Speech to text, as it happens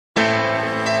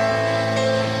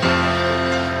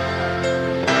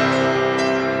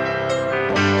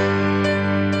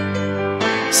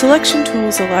Selection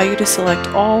tools allow you to select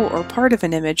all or part of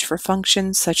an image for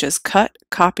functions such as cut,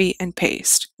 copy, and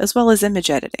paste, as well as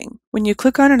image editing. When you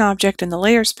click on an object in the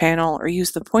Layers panel or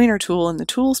use the pointer tool in the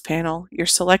Tools panel, you're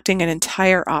selecting an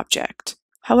entire object.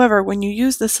 However, when you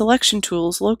use the selection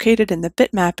tools located in the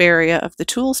Bitmap area of the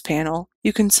Tools panel,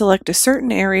 you can select a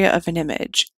certain area of an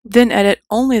image, then edit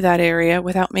only that area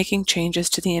without making changes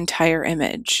to the entire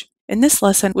image. In this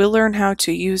lesson, we'll learn how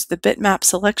to use the Bitmap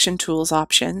Selection Tools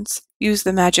options, use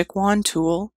the Magic Wand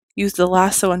tool, use the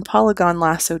Lasso and Polygon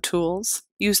Lasso tools,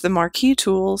 use the Marquee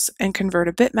tools, and convert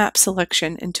a bitmap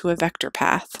selection into a vector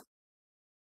path.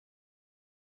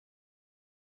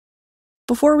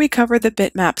 Before we cover the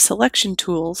Bitmap Selection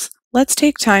tools, let's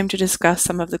take time to discuss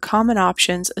some of the common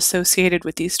options associated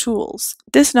with these tools.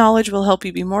 This knowledge will help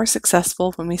you be more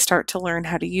successful when we start to learn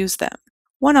how to use them.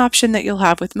 One option that you'll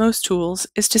have with most tools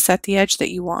is to set the edge that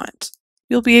you want.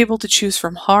 You'll be able to choose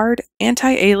from hard,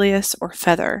 anti-alias, or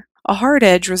feather. A hard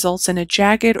edge results in a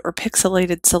jagged or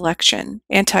pixelated selection.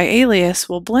 Anti-alias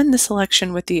will blend the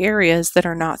selection with the areas that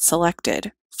are not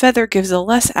selected. Feather gives a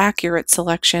less accurate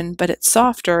selection, but it's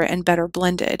softer and better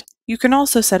blended. You can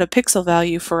also set a pixel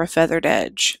value for a feathered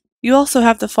edge. You also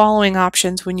have the following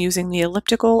options when using the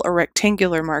elliptical or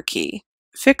rectangular marquee.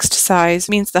 Fixed size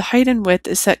means the height and width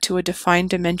is set to a defined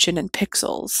dimension in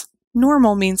pixels.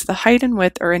 Normal means the height and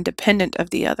width are independent of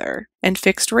the other, and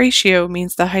fixed ratio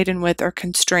means the height and width are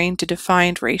constrained to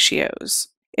defined ratios.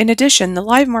 In addition, the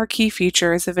Live Marquee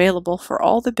feature is available for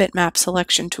all the Bitmap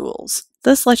selection tools.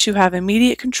 This lets you have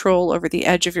immediate control over the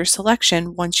edge of your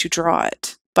selection once you draw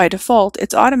it. By default,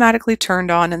 it's automatically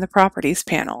turned on in the Properties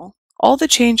panel. All the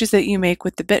changes that you make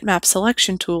with the Bitmap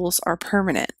selection tools are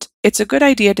permanent. It's a good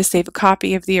idea to save a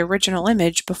copy of the original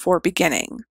image before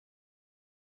beginning.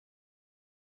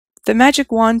 The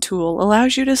Magic Wand tool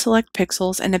allows you to select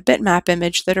pixels in a bitmap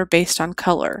image that are based on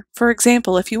color. For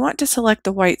example, if you want to select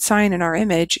the white sign in our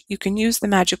image, you can use the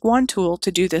Magic Wand tool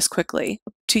to do this quickly.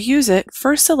 To use it,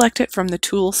 first select it from the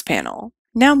Tools panel.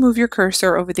 Now move your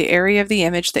cursor over the area of the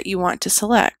image that you want to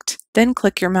select. Then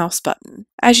click your mouse button.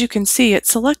 As you can see, it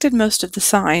selected most of the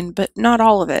sign, but not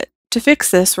all of it. To fix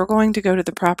this, we're going to go to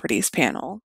the Properties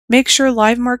panel. Make sure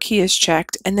Live Marquee is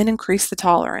checked and then increase the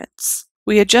tolerance.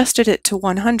 We adjusted it to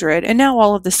 100 and now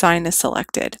all of the sign is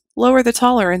selected. Lower the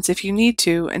tolerance if you need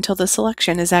to until the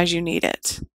selection is as you need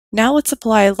it. Now let's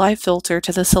apply a live filter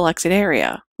to the selected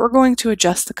area. We're going to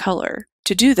adjust the color.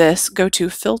 To do this, go to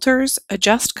Filters,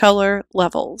 Adjust Color,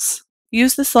 Levels.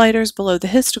 Use the sliders below the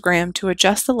histogram to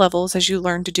adjust the levels as you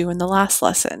learned to do in the last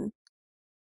lesson.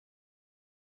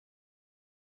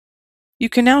 You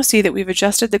can now see that we've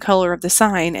adjusted the color of the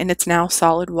sign and it's now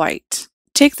solid white.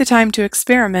 Take the time to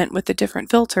experiment with the different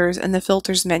filters in the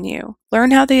Filters menu.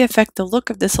 Learn how they affect the look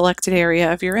of the selected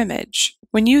area of your image.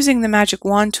 When using the Magic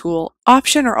Wand tool,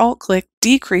 Option or Alt-click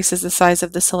decreases the size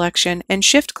of the selection and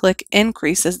Shift-click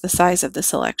increases the size of the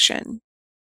selection.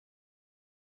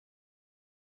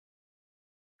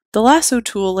 The Lasso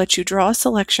tool lets you draw a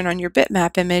selection on your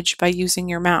bitmap image by using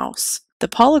your mouse. The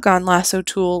Polygon Lasso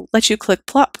tool lets you click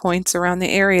plot points around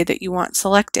the area that you want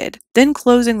selected, then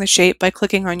closing the shape by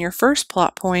clicking on your first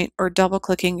plot point or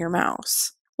double-clicking your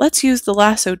mouse. Let's use the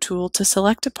Lasso tool to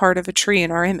select a part of a tree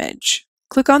in our image.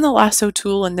 Click on the Lasso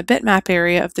tool in the Bitmap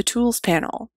area of the Tools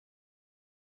panel.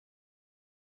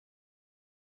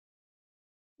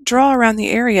 Draw around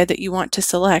the area that you want to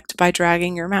select by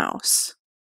dragging your mouse.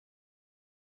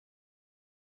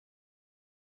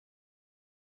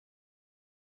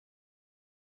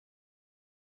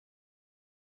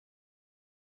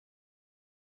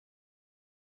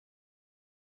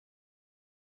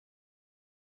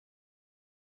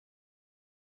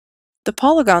 The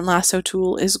Polygon Lasso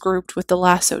tool is grouped with the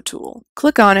Lasso tool.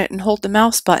 Click on it and hold the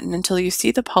mouse button until you see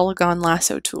the Polygon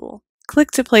Lasso tool. Click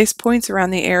to place points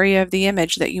around the area of the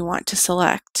image that you want to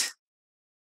select.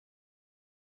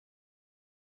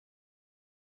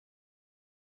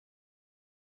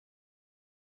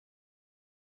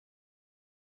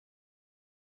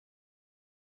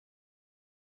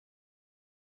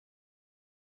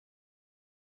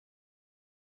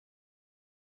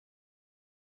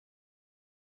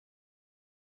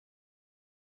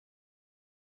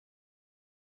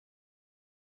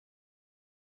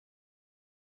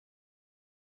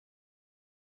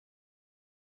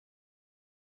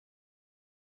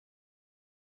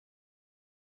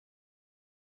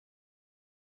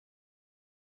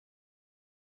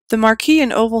 The Marquee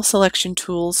and Oval selection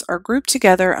tools are grouped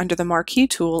together under the Marquee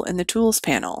tool in the Tools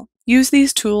panel. Use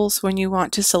these tools when you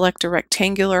want to select a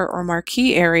rectangular or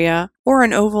marquee area or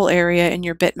an oval area in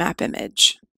your bitmap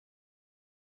image.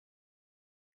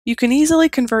 You can easily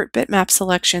convert bitmap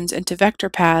selections into vector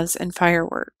paths and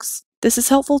fireworks. This is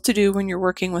helpful to do when you're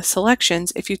working with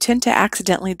selections if you tend to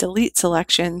accidentally delete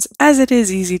selections, as it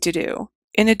is easy to do.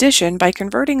 In addition, by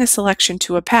converting a selection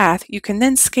to a path, you can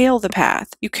then scale the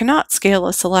path. You cannot scale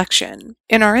a selection.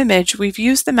 In our image, we've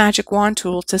used the magic wand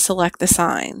tool to select the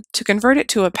sign. To convert it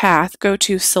to a path, go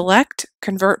to Select,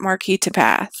 Convert Marquee to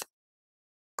Path.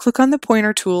 Click on the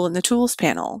pointer tool in the Tools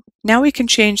panel. Now we can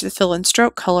change the fill and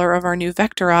stroke color of our new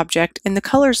vector object in the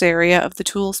Colors area of the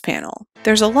Tools panel.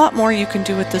 There's a lot more you can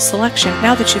do with this selection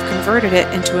now that you've converted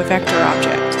it into a vector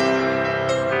object.